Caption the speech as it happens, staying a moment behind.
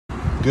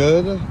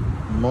Good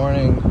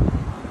morning,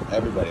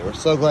 everybody. We're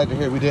so glad you're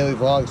here. We daily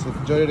vlog, so if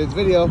you enjoyed today's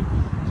video,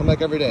 come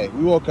back every day.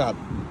 We woke up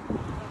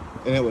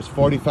and it was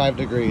 45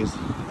 degrees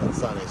and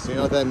sunny. So you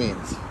know what that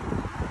means.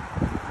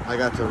 I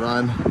got to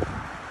run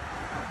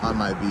on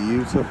my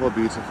beautiful,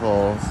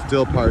 beautiful,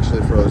 still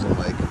partially frozen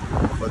lake.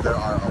 But there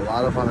are a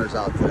lot of runners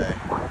out today,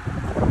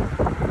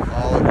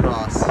 all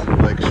across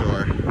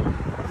Lakeshore.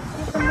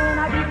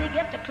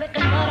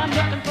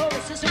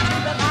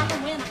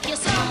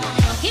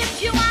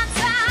 If you want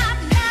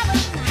some, never,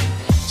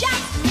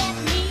 just let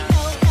me know.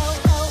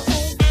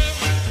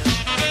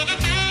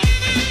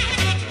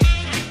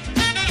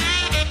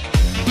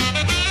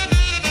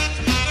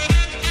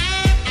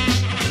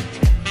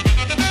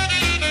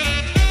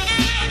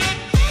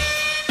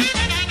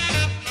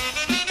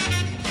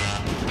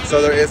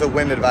 So there is a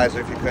wind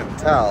advisory if you couldn't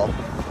tell.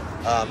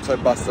 So I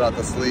busted out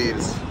the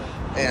sleeves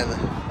and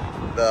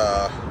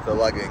the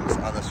leggings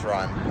on this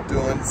run.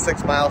 Doing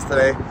 6 miles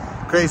today.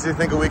 Crazy to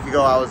think a week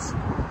ago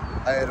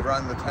I had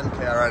run the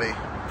 10K already.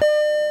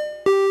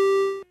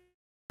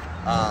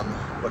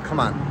 But come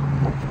on.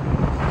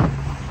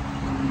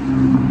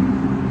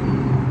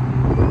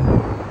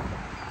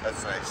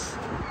 That's nice.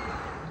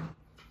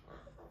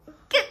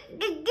 Give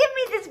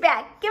me this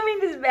back. Give me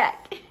this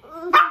back.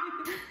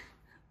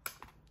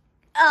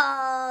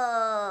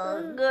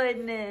 Oh,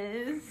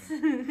 goodness.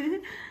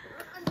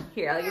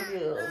 Here, I'll give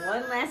you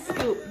one last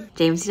scoop.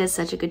 James does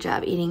such a good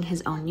job eating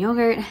his own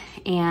yogurt,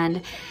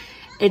 and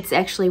it's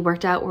actually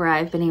worked out where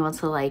I've been able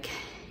to like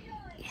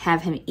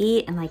have him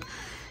eat and like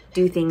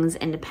do things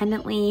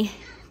independently,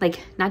 like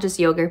not just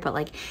yogurt, but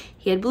like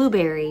he had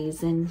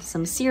blueberries and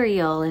some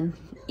cereal and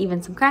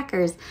even some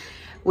crackers,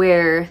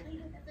 where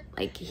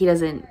like he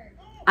doesn't,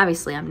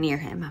 obviously I'm near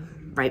him,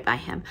 I'm right by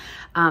him,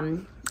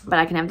 but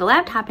I can have the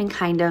laptop and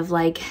kind of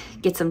like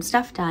get some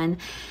stuff done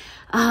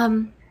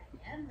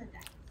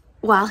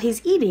while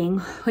he's eating,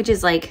 which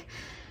is like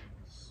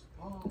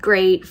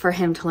great for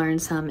him to learn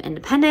some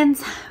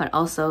independence, but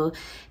also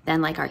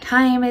then like our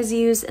time is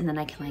used and then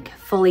I can like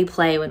fully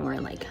play when we're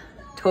in like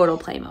total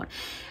play mode.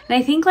 And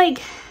I think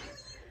like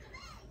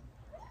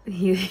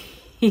he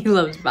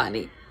loves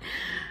Bonnie.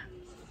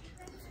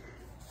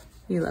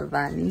 You love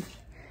Bonnie.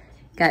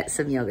 Got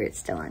some yogurt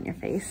still on your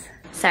face.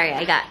 Sorry,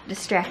 I got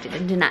distracted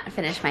and did not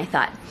finish my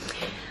thought.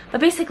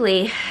 But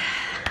basically,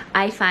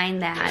 I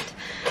find that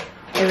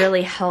it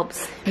really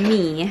helps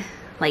me,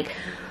 like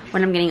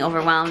when I'm getting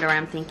overwhelmed or when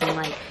I'm thinking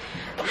like,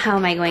 how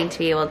am I going to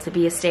be able to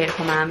be a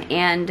stay-at-home mom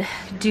and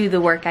do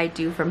the work I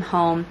do from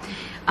home?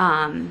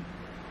 And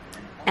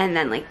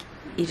then like,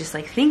 you just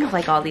like think of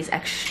like all these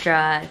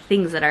extra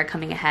things that are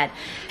coming ahead,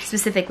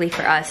 specifically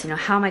for us, you know,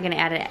 how am I gonna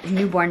add a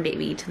newborn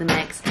baby to the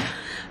mix?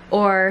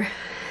 Or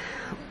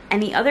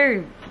any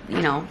other,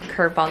 you know,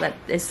 curveball that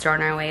is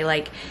thrown our way,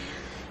 like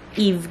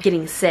Eve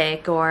getting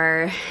sick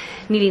or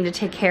needing to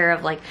take care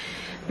of like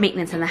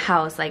maintenance in the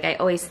house. Like I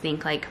always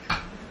think like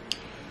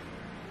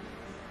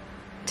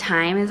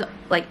time is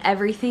like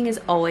everything is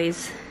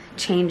always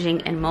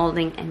changing and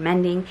molding and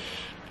mending,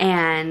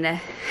 and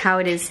how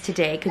it is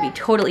today could be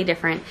totally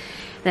different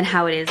than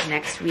how it is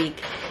next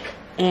week.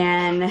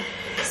 And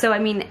so I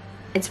mean,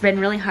 it's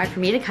been really hard for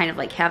me to kind of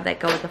like have that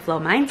go with the flow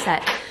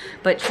mindset,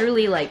 but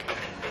truly like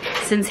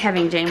since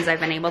having James, I've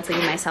been able to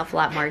give myself a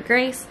lot more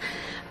grace.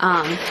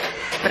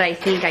 But I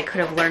think I could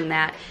have learned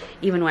that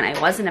even when I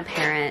wasn't a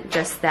parent,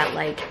 just that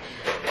like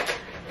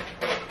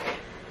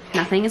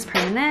nothing is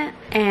permanent,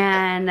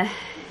 and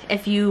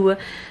if you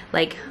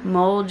like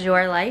mold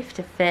your life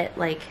to fit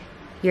like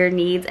your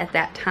needs at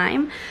that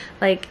time,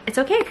 like it's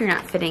okay if you're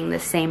not fitting the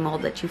same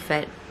mold that you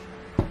fit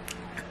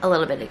a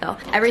little bit ago.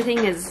 Everything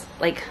is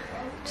like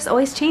just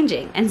always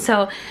changing, and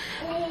so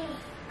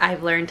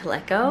I've learned to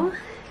let go,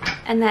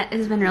 and that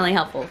has been really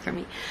helpful for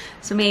me.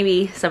 So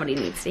maybe somebody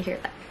needs to hear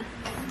that.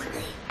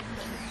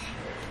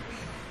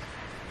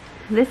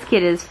 This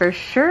kid is for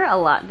sure a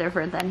lot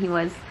different than he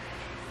was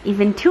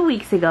even 2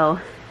 weeks ago.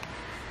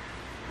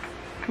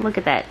 Look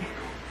at that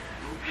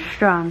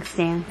strong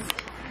stance.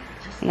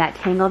 I got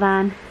tangled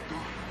on.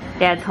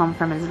 Dad's home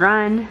from his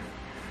run,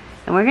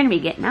 and we're gonna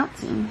be getting out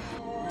soon.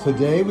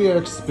 Today we are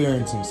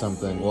experiencing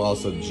something while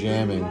also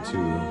jamming to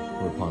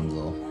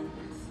Rapunzel.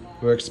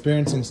 We're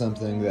experiencing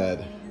something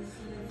that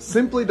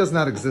simply does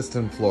not exist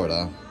in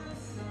Florida,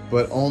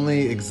 but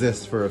only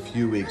exists for a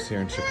few weeks here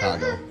in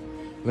Chicago.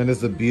 And that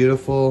is the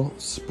beautiful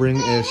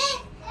spring-ish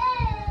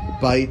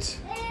bite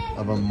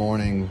of a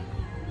morning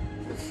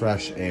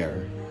fresh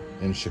air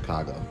in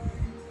Chicago.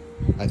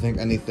 I think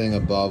anything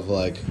above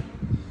like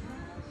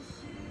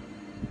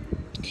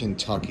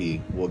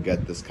Kentucky will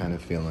get this kind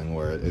of feeling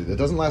where it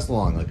doesn't last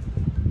long. Like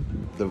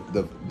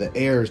the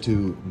air is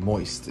too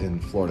moist in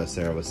Florida,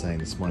 Sarah was saying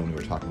this morning when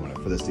we were talking about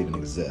it, for this to even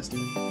exist.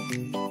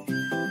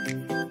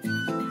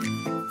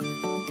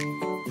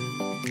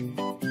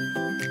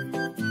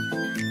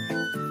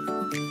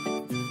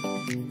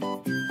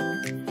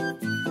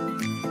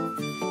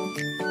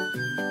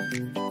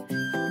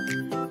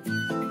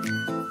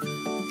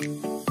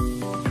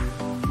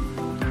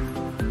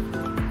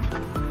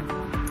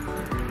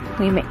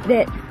 We made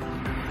it.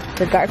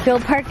 The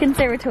Garfield Park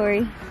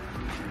Conservatory. We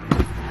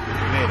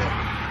made it.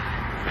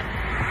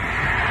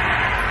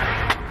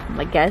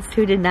 But guess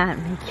who did not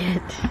make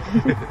it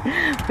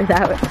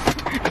without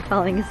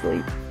falling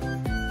asleep?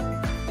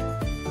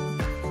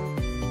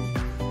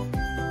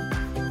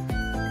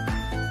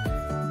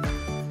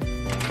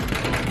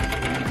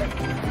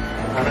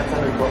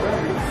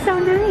 So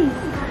nice.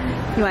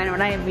 You want to know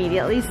what I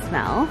immediately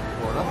smell?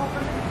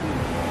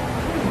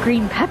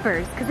 Green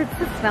peppers, because it's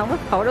the smell of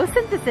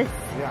photosynthesis.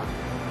 Yeah.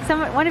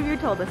 One of you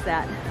told us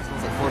that. It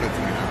smells like Florida to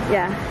me now.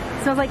 Yeah.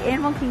 It smells like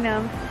Animal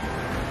Kingdom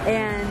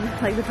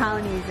and like the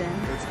Polynesian.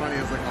 What's funny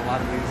is like a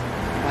lot of these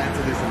plants,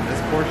 at least in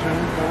this portion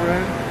that we're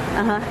in,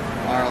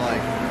 are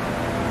like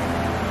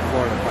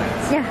Florida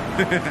plants. Yeah.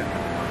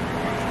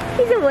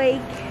 He's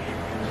awake.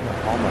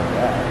 Oh my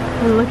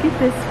god. Look at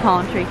this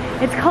palm tree.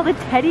 It's called a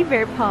teddy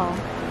bear palm.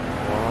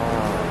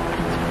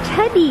 Wow.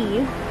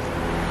 Teddy.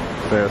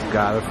 Sarah's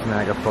got to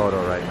snag a photo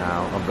right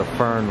now of the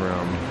fern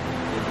room.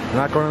 We're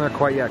not going in there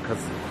quite yet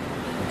because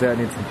Dad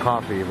needs some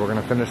coffee. We're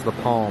going to finish the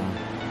palm,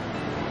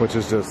 which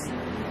is just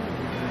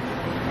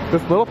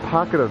this little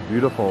pocket of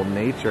beautiful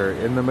nature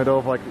in the middle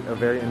of like a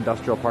very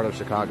industrial part of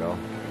Chicago.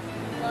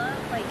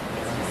 Like,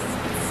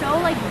 it's so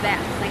like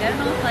vast. Like, I don't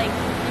know if like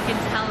you can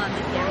tell on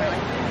the camera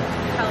like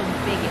how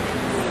big it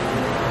is.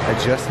 I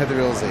just had the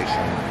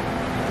realization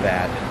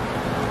that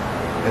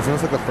isn't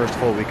this like the first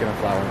full weekend of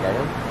Flower and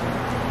Garden?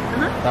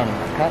 Down in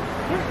Epcot?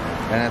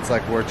 Yeah. And it's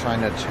like we're trying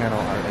to channel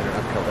our inner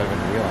Epcot without even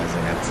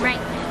realizing it.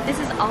 Right. This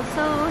is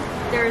also,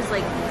 there's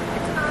like,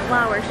 it's a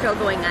flower show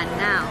going on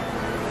now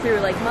through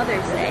like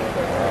Mother's Day.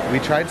 We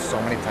tried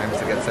so many times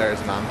to get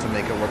Sarah's mom to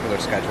make it work with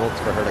her schedule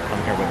for her to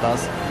come here with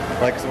us.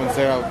 Like, so when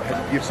Sarah,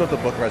 you still have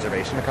to book a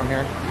reservation to come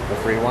here, the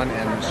free one,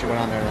 and she went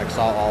on there and like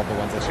saw all the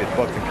ones that she had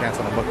booked and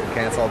canceled and booked and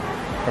canceled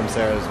from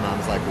Sarah's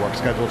mom's like work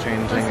schedule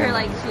changing. It was her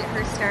like,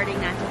 her starting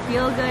not to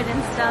feel good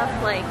and stuff,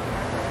 like,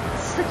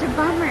 such a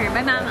bummer.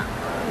 My mom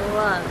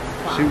loves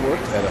flowers. She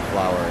worked at a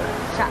flower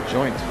shop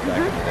joint back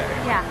in the day.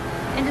 Yeah,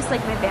 and just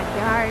like my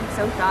backyard,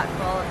 so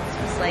thoughtful. It's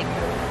just like,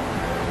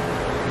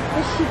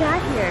 what she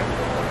got here.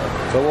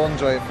 So we'll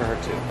enjoy it for her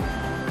too.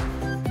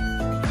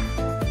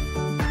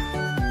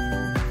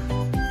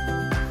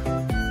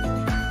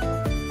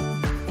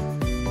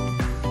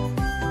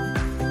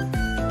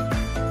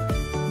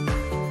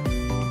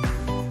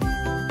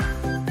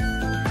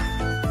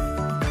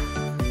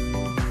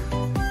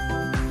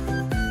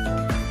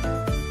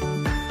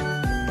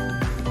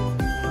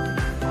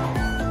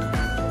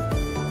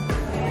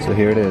 So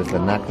here it is, the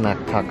Knock Knock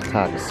Talk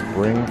Talk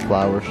Spring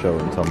Flower Show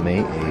until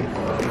May 8th.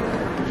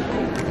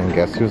 And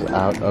guess who's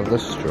out of the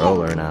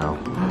stroller now?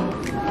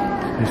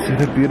 You see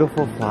the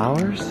beautiful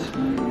flowers?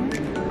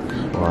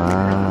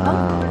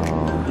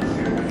 Wow.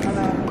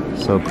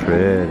 So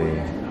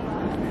pretty.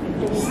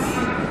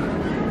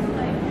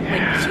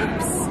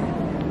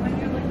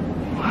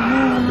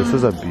 Wow.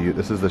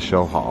 This is the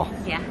show hall.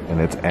 Yeah. And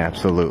it's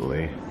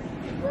absolutely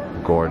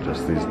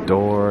gorgeous. These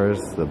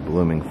doors, the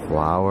blooming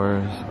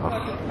flowers.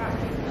 Oh.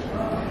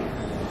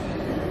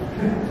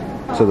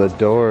 So the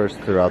doors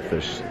throughout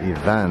this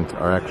event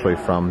are actually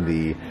from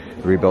the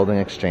Rebuilding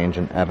Exchange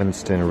in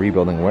Evanston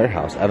Rebuilding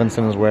Warehouse.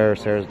 Evanston is where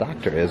Sarah's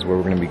doctor is, where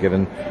we're going to be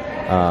given,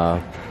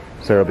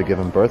 Sarah will be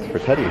giving birth for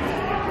Teddy.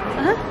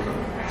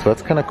 So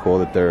that's kind of cool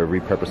that they're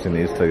repurposing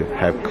these to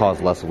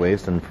cause less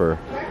waste and for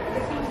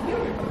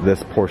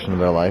this portion of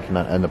their life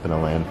not end up in a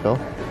landfill.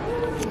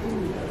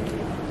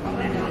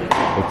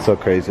 It's so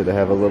crazy to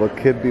have a little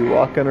kid be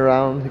walking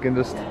around. He can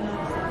just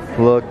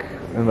look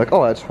and like,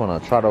 oh, I just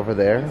want to trot over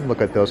there,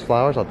 look at those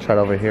flowers. I'll trot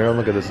over here and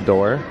look at this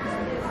door.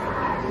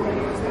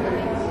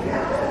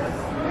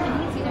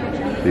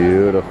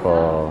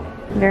 Beautiful.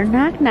 There are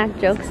knock-knock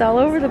jokes all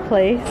over the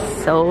place.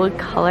 So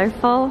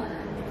colorful.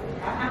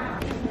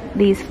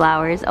 These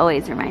flowers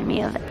always remind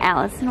me of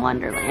Alice in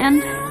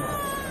Wonderland.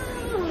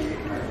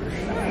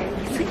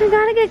 It's like we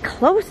gotta get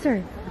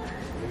closer.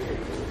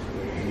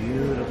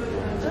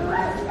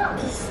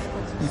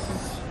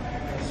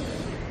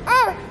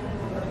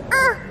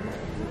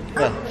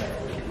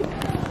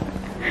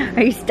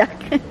 Are you stuck?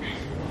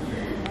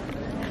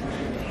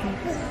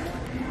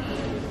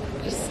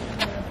 Just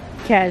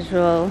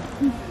casual,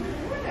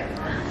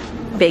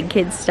 big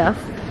kid stuff.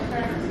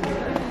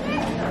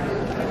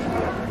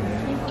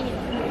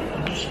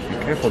 Be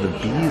careful, the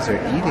bees are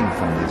eating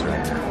from these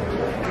right now.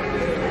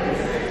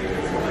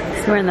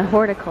 So we're in the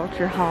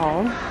horticulture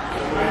hall.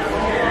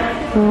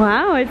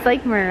 Wow, it's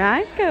like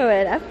Morocco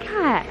at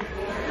Epcot.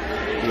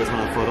 You guys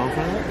want a photo for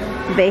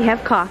that? They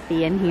have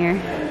coffee in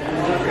here.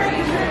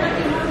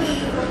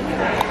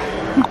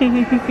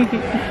 Pretty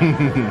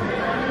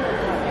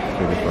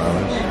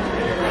flowers.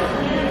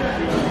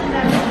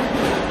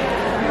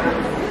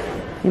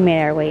 We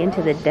made our way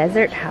into the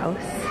desert house.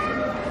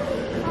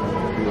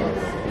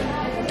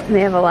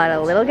 They have a lot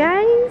of little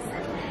guys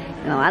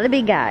and a lot of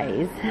big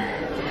guys.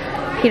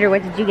 Peter,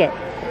 what did you get?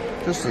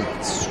 Just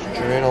a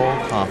straight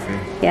old coffee.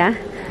 Yeah?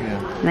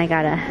 Yeah. And I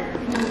got a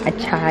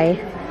chai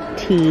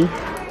tea.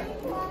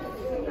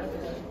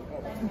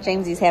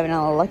 Jamesy's having a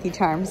little Lucky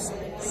Charms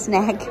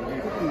snack.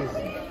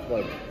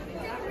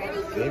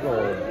 big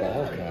old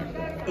ball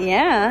cacti.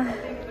 Yeah.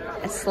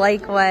 It's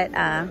like what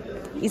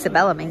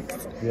Isabella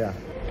makes. Yeah.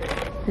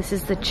 This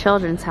is the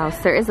children's house.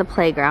 There is a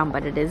playground,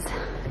 but it is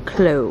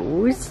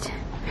closed.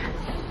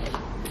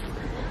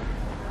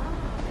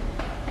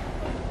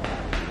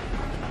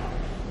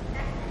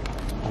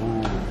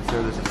 Ooh,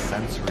 so there's a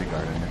sensory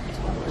garden.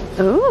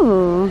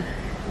 Ooh.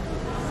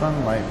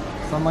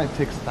 Sunlight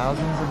takes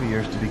thousands of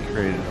years to be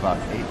created, about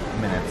 8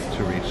 minutes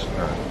to reach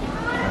Earth,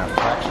 and a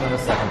fraction of a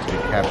second to be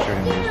captured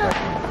and used by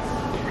humans.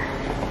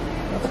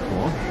 That's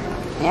cool.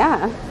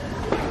 Yeah.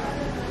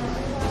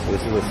 So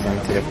this is a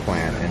sensitive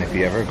plant, and if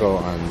you ever go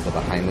on the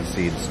behind the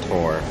scenes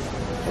tour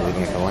or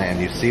Living with the Land,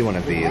 you see one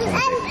of these when they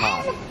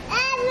pop.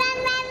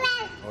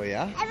 Oh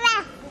yeah?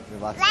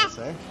 There's lots to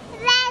say?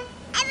 What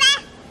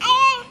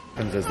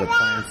happens is the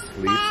plant's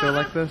leaves are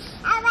like this,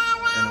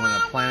 and when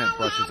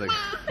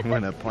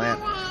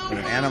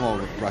an animal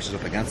brushes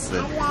up against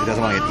it, it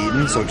doesn't want to get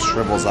eaten, so it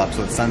shrivels up,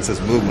 so it senses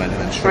movement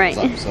and then shrivels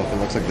up. So if it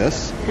looks like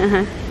this,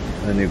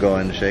 then you go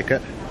and shake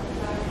it.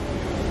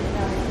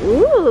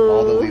 Ooh.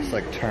 All the leaves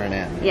like turn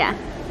in. Yeah.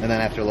 And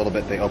then after a little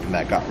bit, they open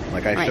back up.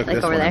 Like I shook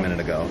this one a minute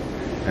ago,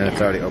 and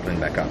it's already opening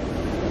back up.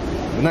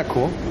 Isn't that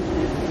cool?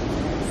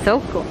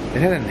 So cool.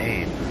 It had a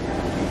name.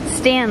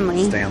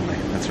 Stanley. Stanley,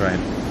 that's right.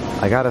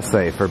 I gotta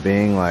say, for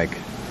being like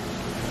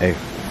a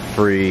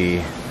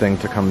free thing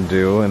to come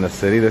do in the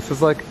city, this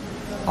is like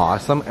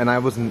awesome. And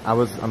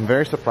I'm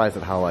very surprised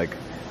at how like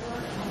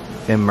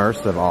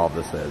immersive all of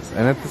this is.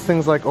 And this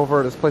thing's like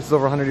this place is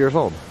over 100 years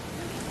old.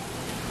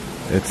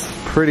 It's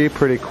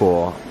pretty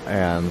cool,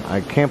 and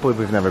I can't believe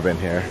we've never been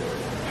here.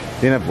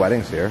 You didn't have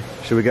weddings here.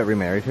 Should we get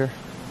remarried here?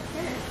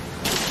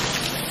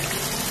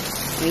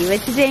 Leave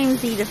it to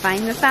Jamesy to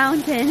find the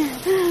fountain.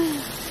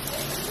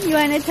 You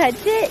want to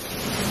touch it?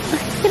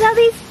 Look at all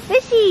these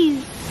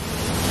fishies.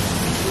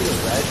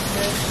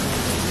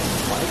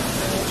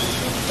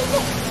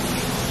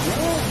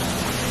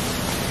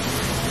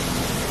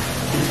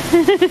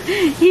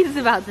 He's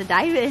about to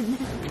dive in.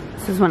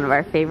 This is one of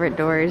our favorite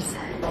doors.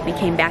 We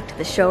came back to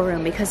the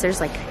showroom because there's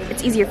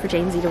it's easier for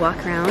Jamesy to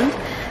walk around.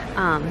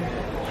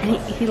 And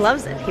he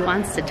loves it. He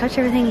wants to touch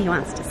everything. He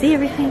wants to see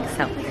everything.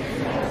 So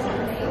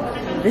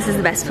this is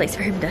the best place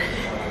for him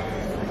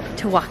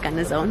to walk on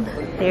his own.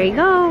 There he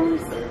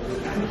goes.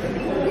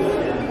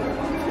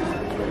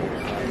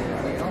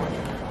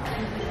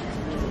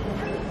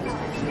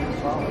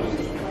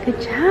 Good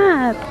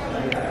job.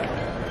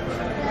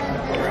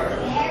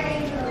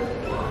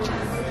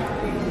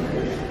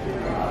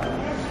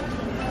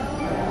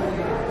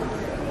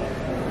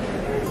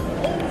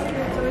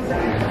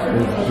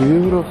 It's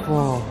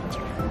beautiful.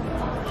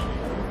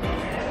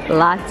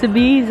 Lots of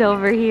bees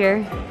over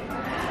here.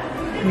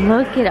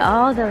 Look at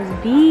all those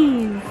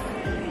bees.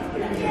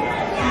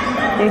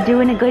 They're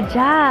doing a good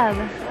job.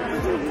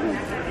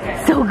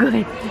 So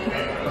good.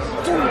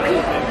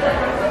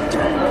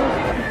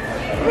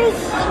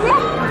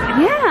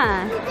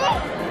 Yeah.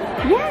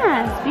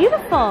 Yeah, it's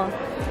beautiful.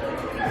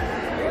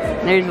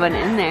 There's one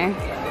in there.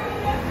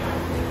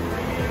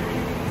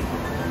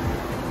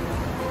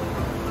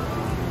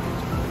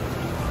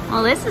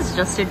 Well, this is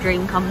just a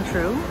dream come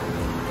true.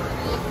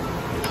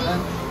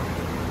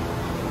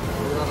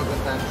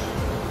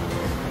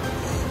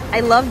 I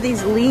love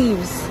these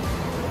leaves.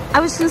 I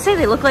was gonna say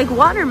they look like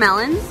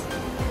watermelons,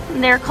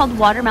 and they're called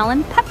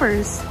watermelon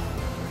peppers.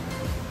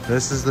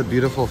 This is the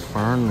beautiful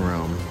fern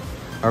room.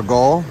 Our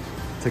goal,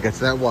 to get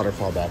to that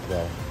waterfall back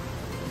there.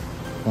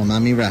 While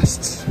Mommy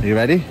rests. Are you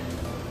ready?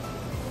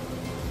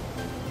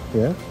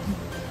 Yeah?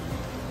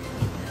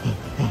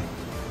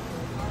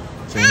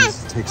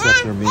 James takes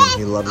after me.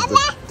 He loves to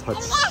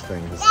touch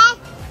things.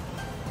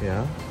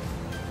 Yeah?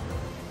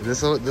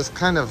 This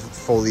kind of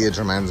foliage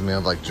reminds me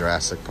of like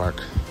Jurassic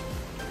Park.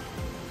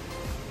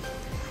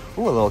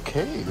 Ooh, a little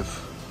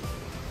cave.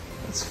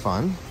 That's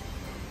fun.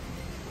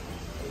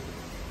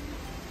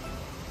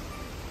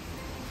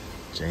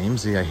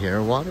 Jamesy, I hear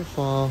a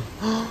waterfall.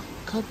 Look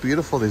how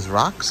beautiful these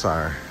rocks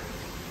are.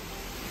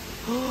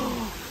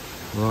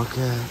 Look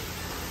at,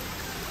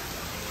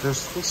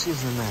 there's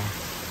fishes in there.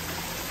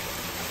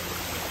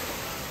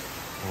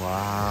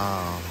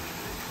 Wow.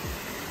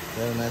 Is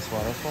that a nice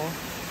waterfall?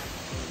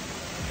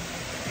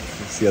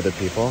 You see other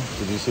people?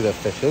 Did you see the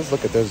fishes?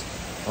 Look at, there's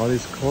all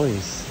these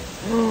koi's.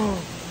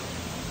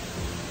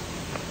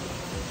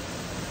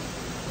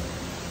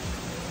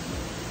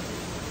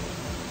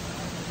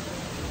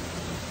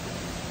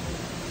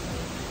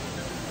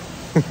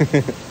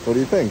 What do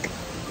you think?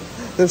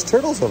 There's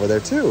turtles over there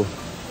too.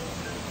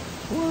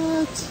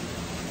 What?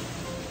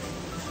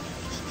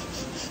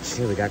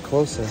 Okay, we got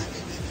closer.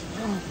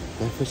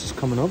 That fish is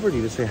coming over to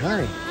you to say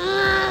hi.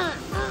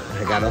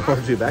 I gotta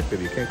hold you back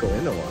there. You can't go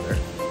in the water.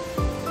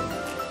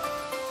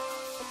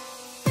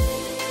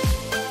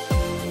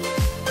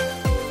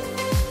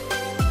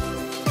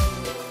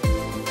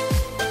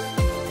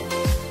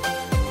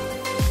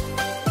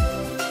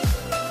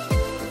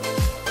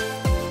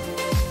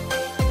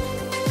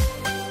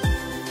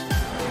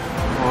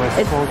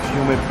 It's so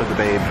humid for the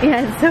babe.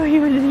 Yeah, it's so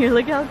humid in here.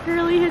 Look how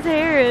curly his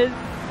hair is.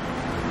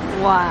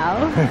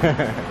 Wow.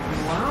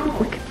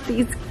 Look at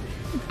these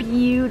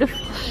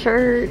beautiful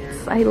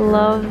shirts. I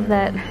love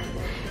that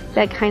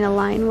kind of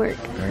line work.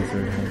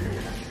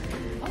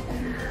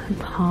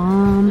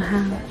 Palm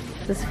house.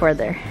 This is for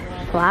their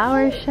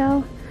flower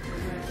show.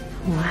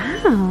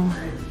 Wow.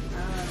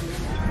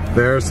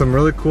 There are some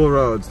really cool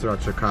roads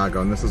throughout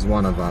Chicago, and this is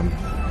one of them.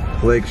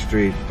 Lake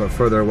Street, but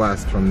further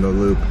west from the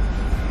loop,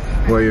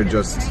 where you're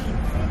just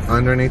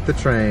underneath the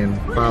train,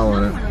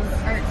 following it.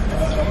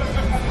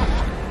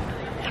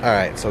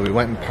 Alright, so we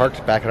went and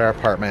parked back at our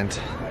apartment.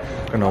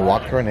 We're gonna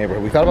walk through our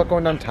neighborhood. We thought about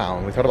going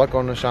downtown. We thought about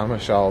going to Sean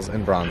Michelle's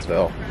in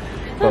Bronzeville.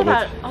 Thought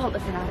about all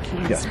different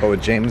options. Yes, but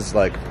with James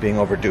like being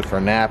overdue for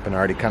a nap and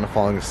already kind of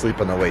falling asleep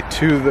on the way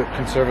to the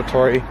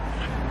conservatory,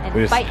 And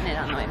we just biting it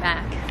on the way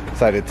back.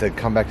 decided to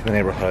come back to the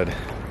neighborhood,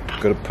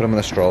 go to put him in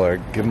the stroller,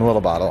 give him a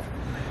little bottle,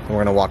 and we're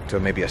gonna walk to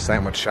maybe a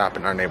sandwich shop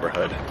in our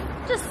neighborhood.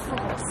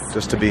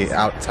 Just to be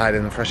outside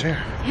in the fresh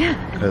air. Yeah,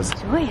 because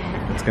enjoy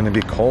it. It's gonna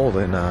be cold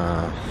in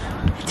on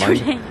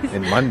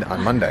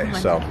Monday.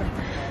 So,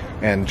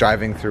 and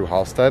driving through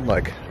Halstead,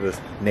 like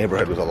this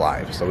neighborhood was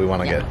alive. So we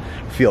want to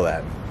feel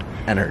that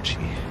energy.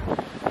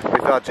 We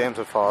thought James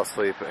would fall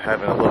asleep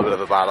having a little bit of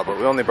a bottle, but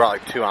we only brought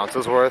like 2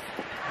 ounces worth,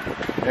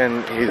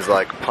 and he's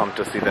like pumped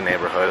to see the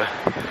neighborhood.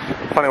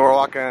 Funny, we're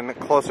walking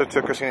closer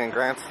to Christina and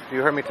Grant's.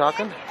 You heard me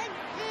talking?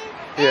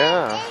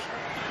 Yeah.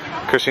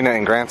 Christina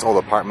and Grant's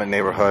old apartment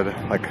neighborhood,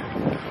 like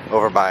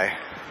over by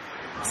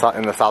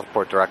in the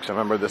Southport direction.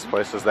 Remember this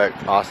place is that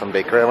awesome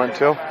bakery I went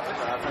to?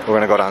 We're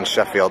gonna go down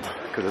Sheffield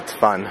because it's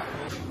fun.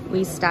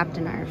 We stopped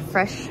in our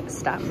Fresh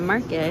Stop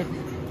Market,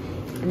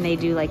 and they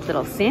do like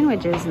little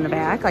sandwiches in the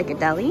back, like a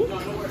deli.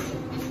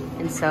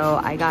 And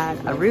so I got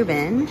a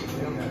Reuben.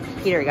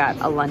 Peter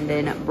got a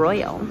London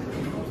broil.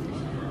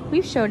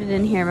 We've showed it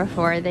in here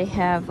before. They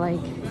have like,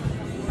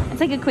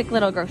 it's like a quick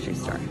little grocery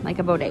store, like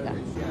a bodega.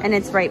 And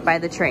it's right by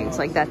the train, so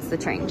like that's the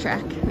train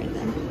track right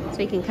there.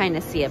 So you can kind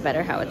of see it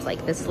better how it's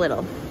like this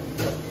little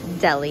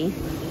deli.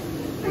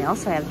 They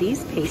also have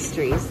these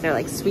pastries. They're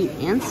like sweet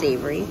and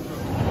savory.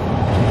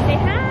 Say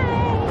hi!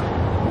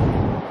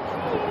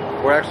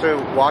 We're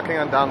actually walking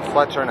on down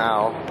Fletcher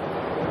now,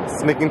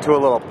 sneaking to a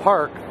little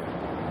park.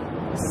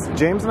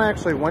 James and I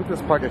actually went to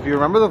this park. If you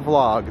remember the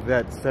vlog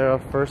that Sarah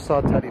first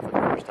saw Teddy for the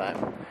first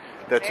time,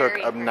 that took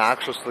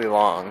obnoxiously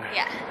long.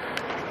 Yeah.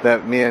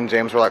 That me and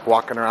James were like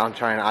walking around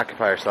trying to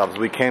occupy ourselves.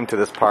 We came to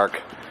this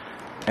park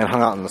and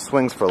hung out in the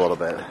swings for a little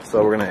bit.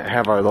 So we're gonna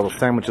have our little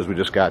sandwiches we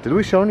just got. Did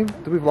we show any?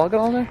 Did we vlog it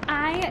all there?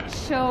 I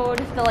showed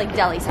the like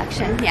deli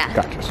section, yeah.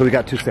 Gotcha. So we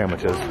got 2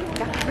 sandwiches.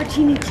 Got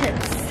pepperoni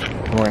chips.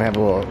 And we're gonna have a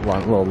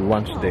little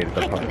lunch date at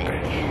the park.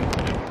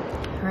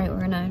 All right,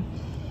 we're gonna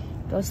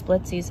go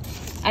splitsies.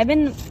 I've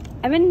been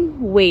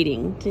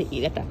waiting to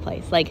eat at that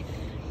place. Like,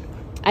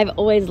 I've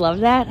always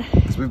loved that.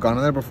 So we've gone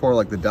in there before.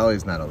 Like the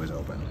deli's not always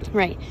open.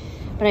 Right.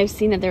 But I've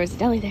seen that there was a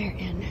deli there,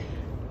 and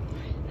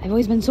I've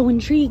always been so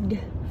intrigued.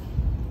 It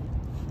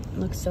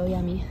looks so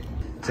yummy.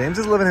 James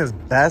is living his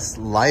best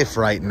life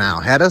right now.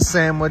 Had a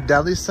sandwich,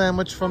 deli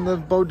sandwich from the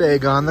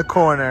bodega on the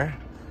corner.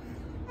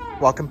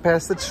 Walking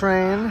past the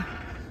train,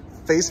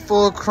 face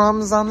full of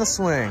crumbs on the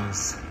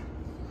swings.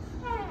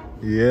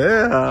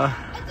 Yeah.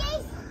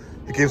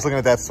 He keeps looking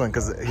at that swing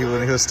because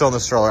when he was still in the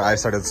stroller, I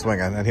started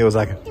swinging, and he was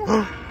like,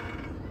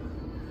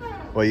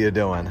 "What are you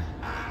doing?"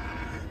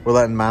 We're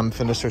letting Mom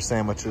finish her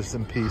sandwiches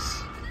in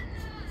peace.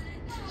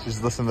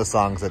 She's listening to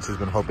songs that she's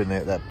been hoping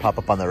that pop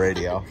up on the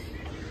radio.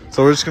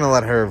 So we're just gonna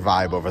let her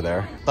vibe over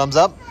there. Thumbs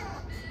up?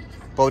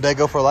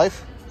 Bodega for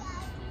life?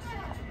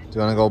 Do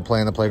you wanna go play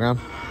in the playground?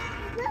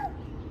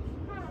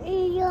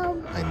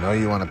 I know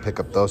you wanna pick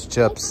up those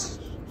chips.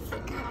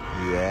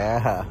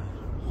 Yeah.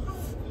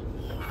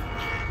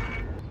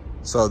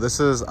 So this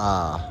is,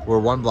 we're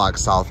 1 block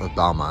south of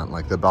Belmont.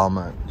 Like the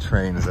Belmont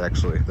train is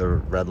actually, the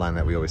red line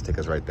that we always take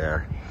is right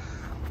there.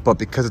 But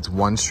because it's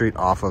 1 street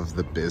off of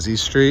the busy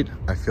street,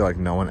 I feel like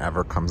no one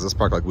ever comes to this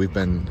park. Like we've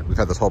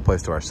had this whole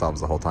place to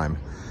ourselves the whole time.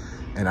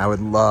 And I would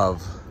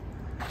love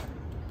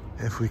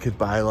if we could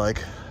buy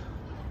like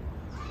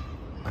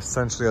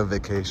essentially a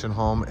vacation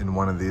home in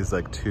one of these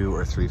like 2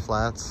 or 3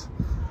 flats,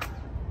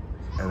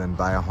 and then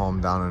buy a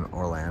home down in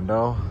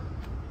Orlando,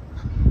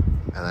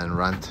 and then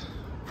rent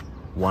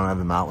one of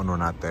them out when we're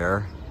not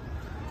there.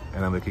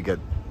 And then we could get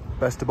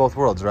best of both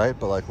worlds, right?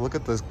 But like, look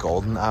at this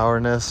golden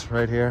hourness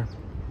right here.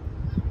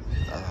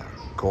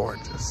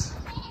 Gorgeous.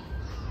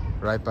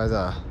 Right by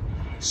the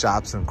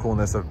shops and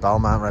coolness of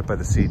Belmont, right by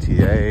the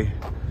CTA.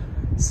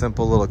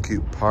 Simple little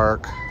cute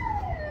park.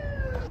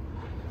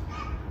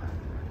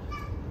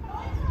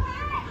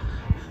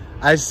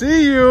 I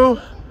see you.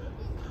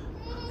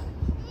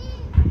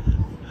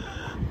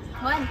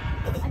 1,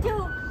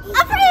 2,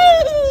 3!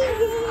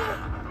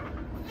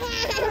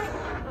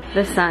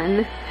 The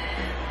sun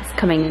is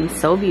coming in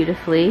so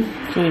beautifully.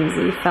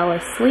 Jamesy fell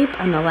asleep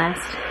on the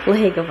last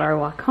leg of our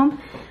walk home.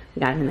 We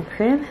got in the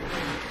crib.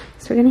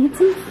 So we're gonna get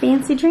some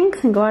fancy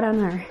drinks and go out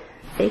on our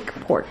fake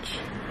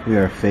porch. We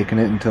are faking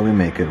it until we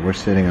make it. We're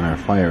sitting on our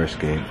fire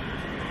escape,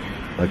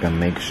 like a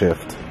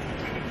makeshift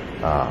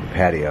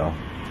patio,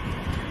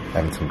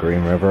 having some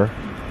Green River.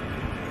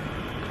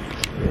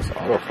 This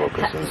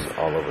autofocus is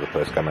all over the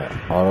place. Got my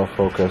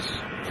autofocus.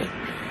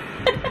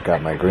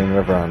 Got my Green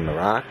River on the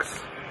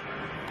rocks.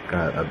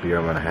 Got a beer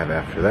I'm gonna have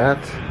after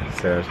that.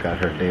 Sarah's got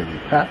her daily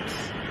preps.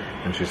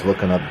 And she's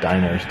looking up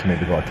diners to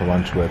maybe go out to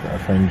lunch with our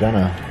friend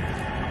Jenna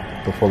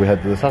before we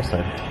head to the south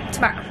side.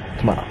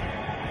 Tomorrow.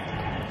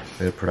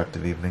 We had a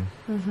productive evening.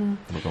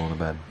 We're going to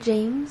bed.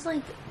 James,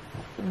 like,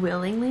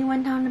 willingly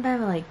went down to bed,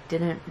 but, like,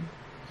 didn't.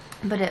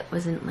 But it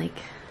wasn't, like,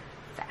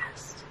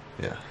 fast.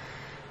 Yeah.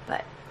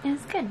 But it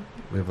was good.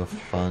 We have a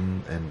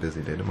fun and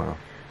busy day tomorrow.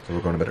 So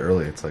we're going to bed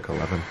early. It's like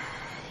 11.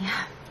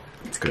 Yeah.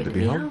 It's good to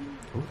be home.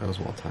 Ooh, that was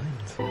well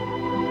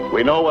timed.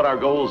 We know what our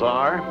goals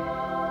are.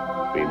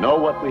 We know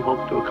what we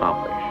hope to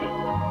accomplish.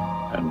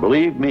 And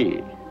believe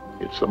me,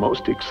 it's the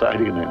most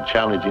exciting and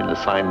challenging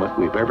assignment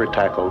we've ever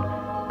tackled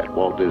at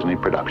Walt Disney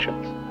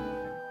Productions.